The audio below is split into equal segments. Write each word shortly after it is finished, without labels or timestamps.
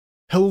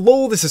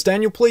Hello, this is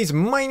Daniel Plays.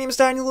 My name is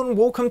Daniel and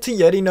welcome to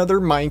yet another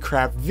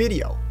Minecraft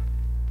video.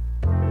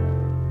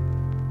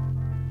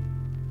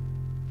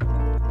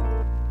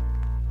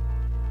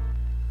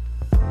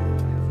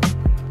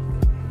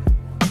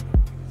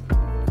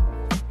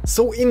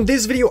 So in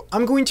this video,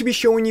 I'm going to be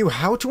showing you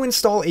how to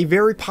install a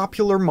very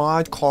popular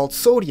mod called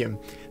Sodium.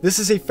 This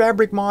is a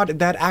fabric mod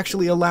that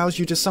actually allows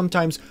you to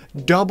sometimes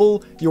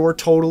double your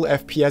total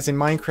FPS in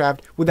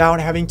Minecraft without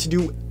having to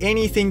do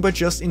anything but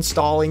just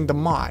installing the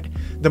mod.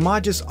 The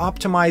mod just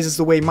optimizes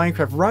the way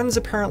Minecraft runs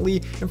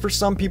apparently, and for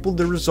some people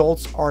the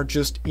results are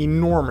just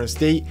enormous.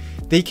 They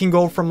can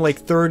go from like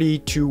 30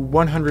 to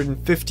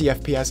 150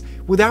 FPS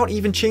without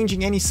even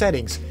changing any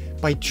settings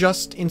by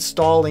just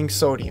installing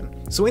Sodium.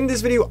 So in this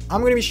video,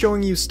 I'm going to be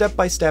showing you step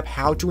by step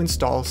how to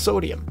install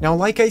Sodium. Now,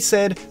 like I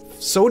said,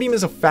 Sodium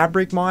is a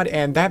fabric mod,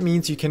 and that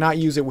means you cannot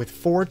use it with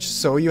Forge,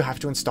 so you have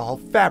to install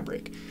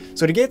Fabric.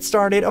 So to get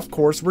started, of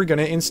course, we're going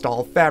to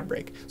install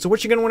Fabric. So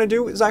what you're going to want to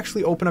do is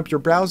actually open up your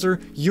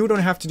browser. You don't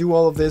have to do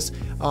all of this.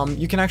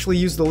 You can actually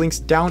use the links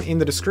down in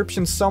the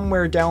description.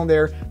 Somewhere down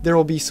there, there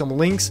will be some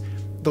links.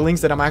 The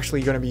links that I'm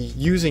actually going to be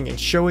using and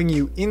showing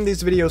you in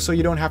this video, so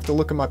you don't have to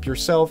look them up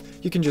yourself.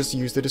 You can just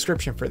use the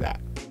description for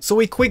that.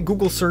 So a quick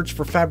Google search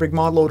for Fabric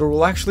Modloader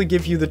will actually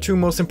give you the two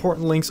most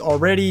important links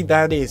already.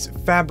 That is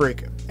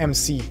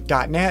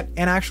fabricmc.net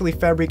and actually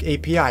Fabric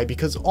API,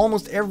 because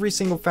almost every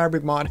single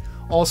Fabric mod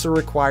also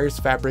requires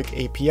Fabric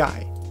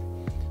API.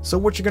 So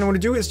what you're going to want to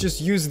do is just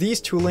use these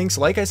two links.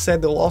 Like I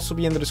said, they'll also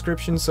be in the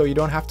description, so you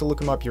don't have to look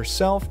them up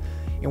yourself.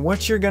 And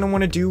what you're going to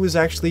want to do is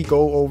actually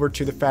go over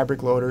to the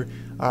Fabric Loader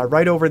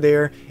right over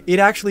there. It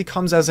actually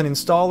comes as an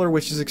installer,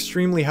 which is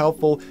extremely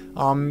helpful.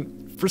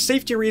 For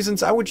safety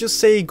reasons, I would just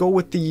say go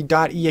with the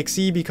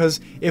 .exe, because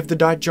if the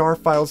 .jar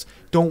files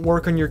don't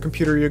work on your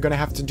computer, you're going to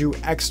have to do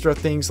extra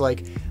things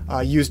like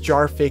use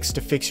jarfix to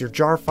fix your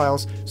jar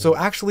files. So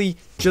actually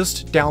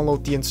just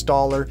download the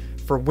installer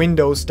for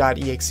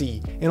windows.exe,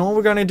 and all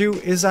we're going to do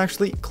is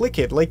actually click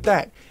it like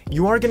that.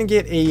 You are going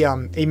to get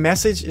a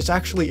message. It's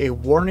actually a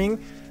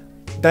warning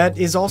that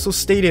is also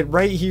stated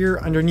right here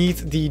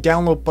underneath the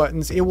download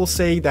buttons. It will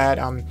say that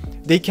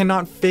they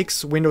cannot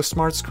fix Windows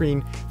Smart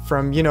Screen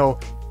from,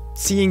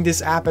 seeing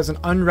this app as an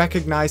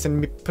unrecognized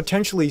and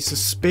potentially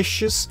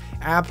suspicious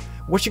app.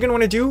 What you're going to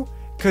want to do,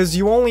 because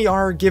you only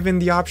are given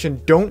the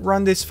option don't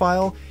run this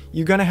file,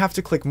 you're going to have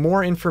to click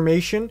more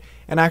information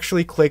and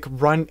actually click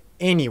run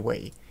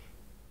anyway,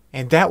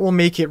 and that will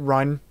make it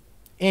run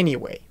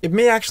anyway. It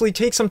may actually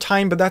take some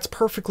time, but that's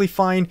perfectly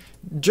fine.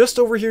 Just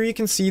over here you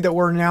can see that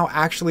we're now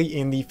actually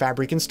in the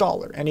Fabric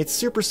installer, and it's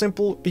super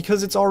simple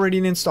because it's already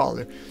an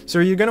installer. So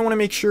you're going to want to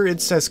make sure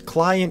it says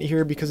client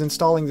here, because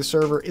installing the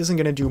server isn't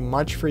going to do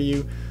much for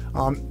you.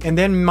 And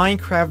then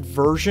Minecraft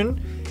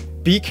version.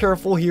 Be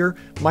careful here.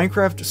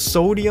 Minecraft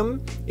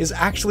Sodium is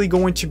actually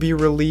going to be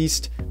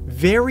released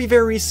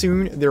very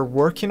soon. They're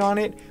working on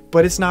it,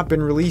 but it's not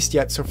been released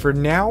yet. So for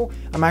now,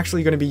 I'm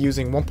actually going to be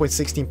using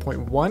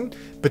 1.16.1,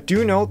 but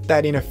do note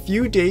that in a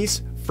few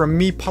days from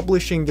me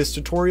publishing this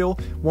tutorial,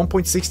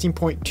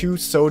 1.16.2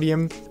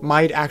 Sodium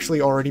might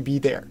actually already be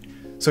there.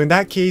 So in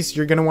that case,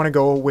 you're going to want to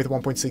go with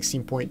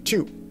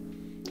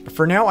 1.16.2. But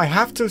for now, I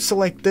have to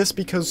select this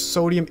because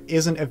Sodium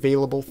isn't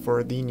available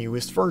for the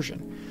newest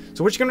version.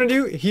 So what you're going to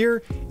do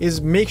here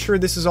is make sure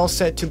this is all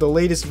set to the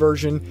latest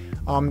version.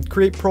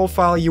 Create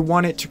profile. You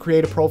want it to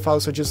create a profile,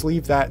 so just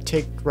leave that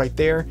tick right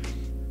there.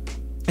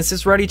 It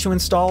says ready to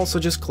install, so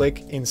just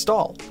click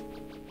install.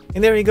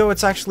 And there you go.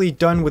 It's actually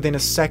done within a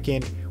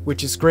second,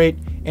 which is great.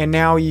 And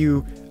now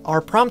you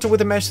are prompted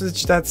with a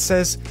message that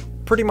says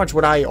pretty much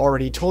what I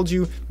already told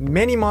you.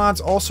 Many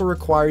mods also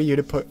require you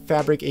to put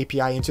Fabric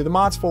API into the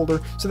mods folder,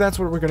 so that's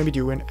what we're going to be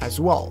doing as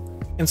well.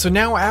 And so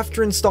now,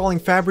 after installing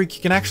Fabric,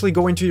 you can actually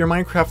go into your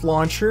Minecraft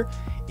launcher,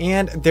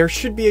 and there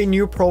should be a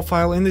new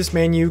profile in this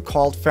menu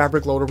called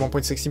Fabric Loader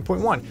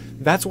 1.16.1.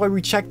 That's why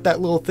we checked that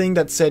little thing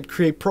that said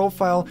create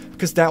profile,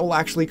 because that will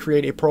actually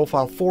create a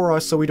profile for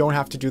us, so we don't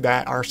have to do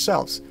that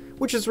ourselves,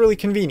 which is really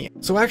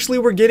convenient. So actually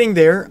we're getting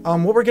there.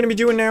 What we're going to be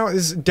doing now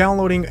is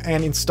downloading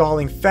and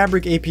installing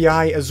Fabric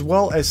API as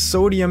well as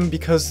Sodium,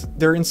 because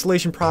their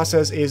installation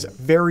process is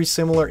very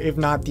similar, if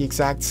not the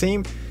exact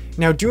same.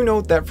 Now do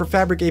note that for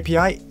Fabric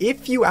API,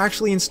 if you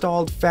actually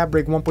installed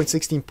Fabric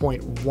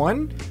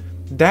 1.16.1,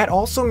 that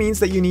also means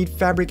that you need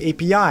Fabric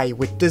API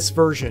with this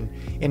version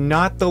and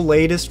not the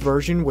latest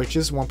version, which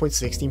is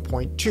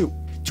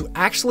 1.16.2. To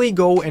actually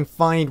go and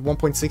find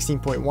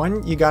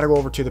 1.16.1, you gotta go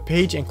over to the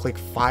page and click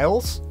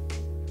Files,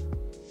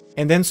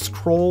 and then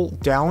scroll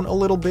down a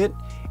little bit,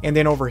 and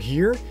then over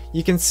here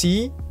you can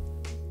see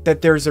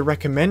that there's a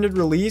recommended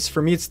release.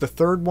 For me, it's the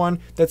third one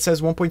that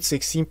says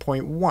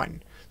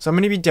 1.16.1. So I'm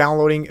going to be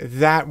downloading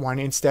that one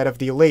instead of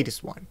the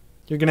latest one.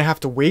 You're going to have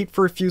to wait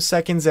for a few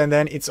seconds, and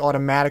then it's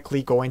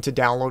automatically going to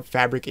download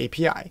Fabric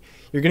API.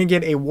 You're going to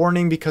get a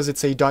warning because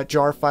it's a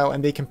 .jar file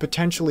and they can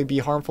potentially be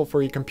harmful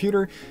for your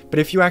computer, but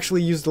if you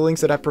actually use the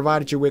links that I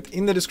provided you with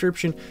in the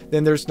description,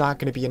 then there's not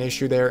going to be an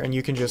issue there, and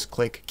you can just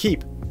click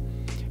keep.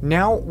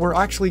 Now we're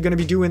actually going to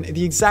be doing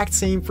the exact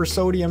same for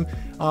sodium.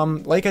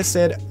 Like I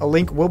said, a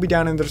link will be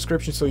down in the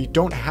description, so you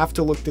don't have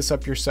to look this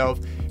up yourself.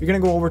 You're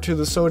going to go over to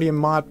the sodium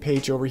mod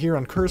page over here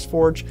on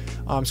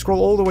CurseForge,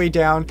 scroll all the way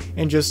down,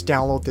 and just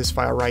download this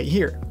file right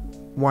here.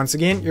 Once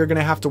again, you're going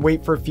to have to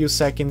wait for a few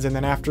seconds, and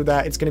then after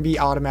that, it's going to be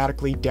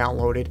automatically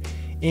downloaded.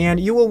 And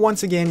you will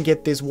once again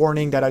get this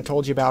warning that I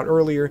told you about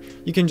earlier.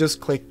 You can just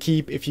click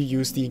keep if you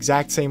use the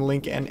exact same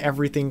link and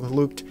everything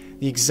looked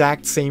the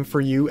exact same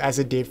for you as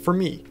it did for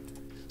me.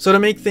 So to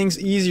make things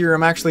easier,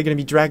 I'm actually going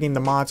to be dragging the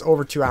mods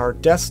over to our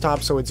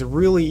desktop, so it's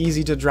really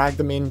easy to drag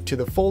them into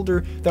the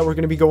folder that we're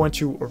going to be going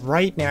to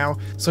right now.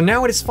 So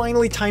now it is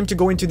finally time to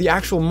go into the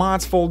actual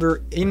mods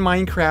folder in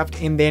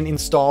Minecraft and then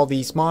install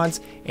these mods,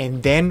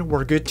 and then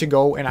we're good to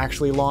go and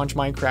actually launch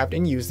Minecraft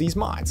and use these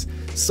mods.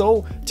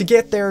 So to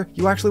get there,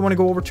 you actually want to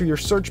go over to your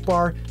search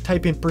bar,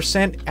 type in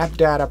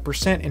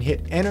 %appdata% and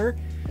hit enter.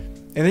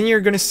 And then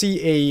you're going to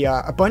see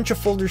a bunch of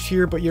folders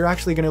here, but you're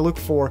actually going to look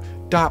for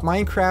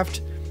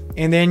 .minecraft.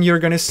 And then you're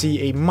going to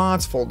see a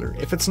mods folder.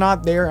 If it's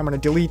not there, I'm going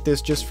to delete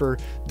this just for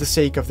the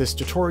sake of this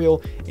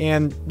tutorial.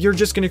 And you're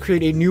just going to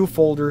create a new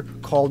folder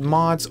called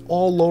mods,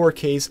 all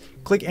lowercase.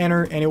 Click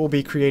enter and it will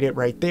be created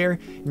right there.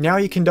 Now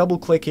you can double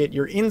click it.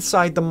 You're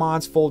inside the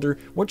mods folder.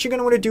 What you're going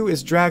to want to do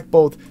is drag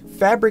both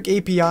Fabric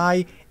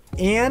API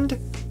and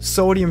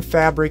Sodium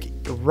Fabric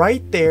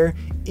right there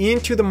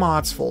into the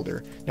mods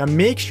folder. Now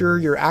make sure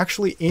you're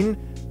actually in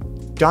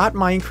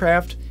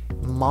 .minecraft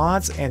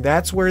mods, and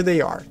that's where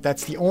they are.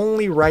 That's the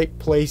only right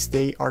place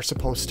they are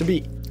supposed to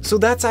be. So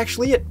that's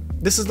actually it.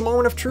 This is the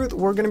moment of truth.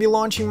 We're going to be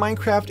launching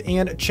Minecraft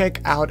and check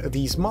out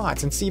these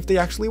mods and see if they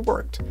actually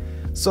worked.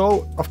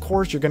 So of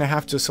course you're going to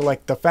have to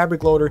select the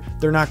fabric loader.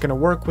 They're not going to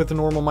work with the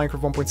normal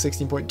Minecraft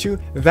 1.16.2.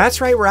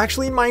 That's right, we're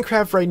actually in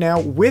Minecraft right now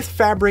with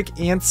fabric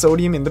and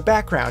sodium in the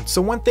background.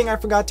 So one thing I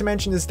forgot to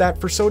mention is that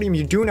for sodium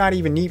you do not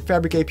even need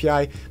fabric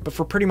API, but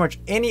for pretty much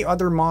any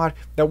other mod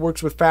that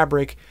works with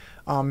fabric,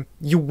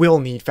 you will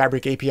need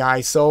Fabric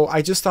API. So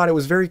I just thought it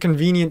was very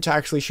convenient to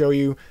actually show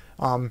you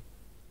to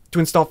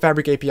install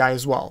Fabric API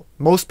as well.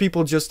 Most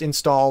people just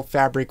install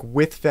Fabric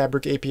with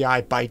Fabric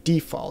API by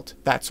default.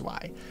 That's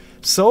why.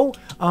 So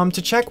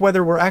to check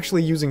whether we're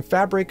actually using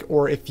Fabric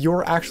or if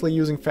you're actually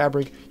using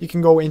Fabric, you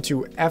can go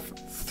into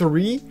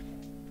F3.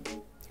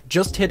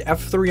 Just hit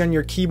F3 on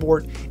your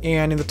keyboard,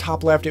 and in the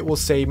top left it will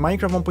say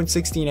Minecraft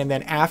 1.16, and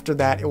then after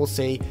that it will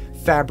say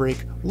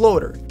Fabric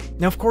Loader.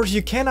 Now of course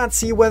you cannot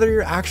see whether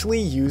you're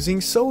actually using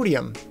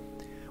sodium.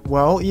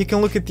 Well, you can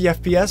look at the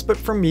FPS, but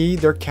for me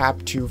they're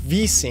capped to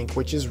VSync,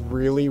 which is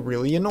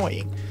really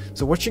annoying.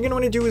 So what you're going to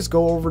want to do is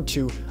go over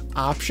to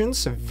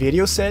Options,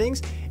 Video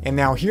Settings, and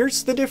now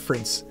here's the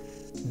difference.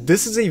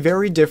 This is a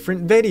very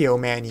different video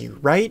menu,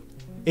 right?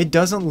 It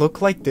doesn't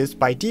look like this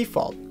by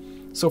default.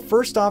 So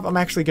first off, I'm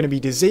actually going to be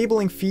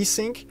disabling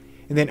VSync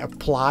and then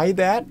apply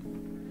that.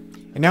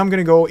 And now I'm going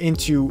to go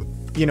into,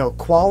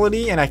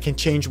 quality, and I can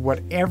change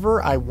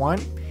whatever I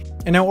want.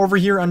 And now over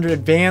here under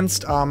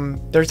advanced,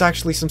 there's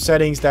actually some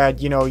settings that,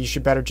 you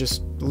should better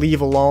just leave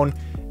alone.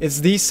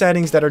 It's these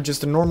settings that are just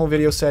the normal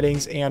video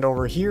settings. And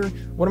over here,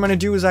 what I'm going to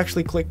do is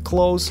actually click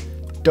close,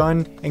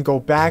 done, and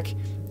go back.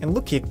 And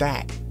look at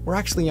that. We're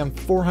actually on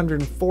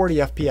 440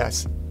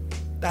 FPS.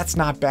 That's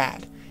not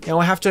bad. Now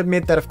I have to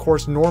admit that of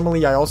course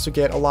normally I also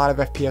get a lot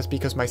of FPS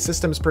because my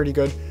system is pretty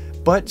good,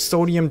 but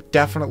sodium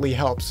definitely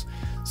helps.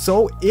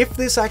 So if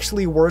this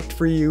actually worked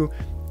for you,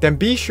 then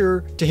be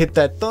sure to hit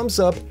that thumbs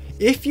up.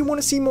 If you want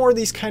to see more of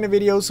these kind of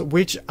videos,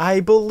 which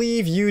I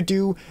believe you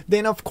do,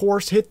 then of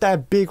course hit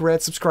that big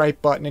red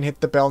subscribe button and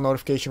hit the bell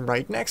notification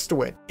right next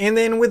to it. And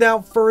then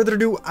without further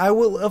ado, I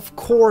will of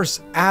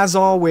course, as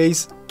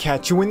always,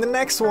 catch you in the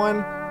next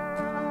one.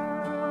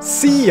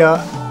 See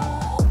ya!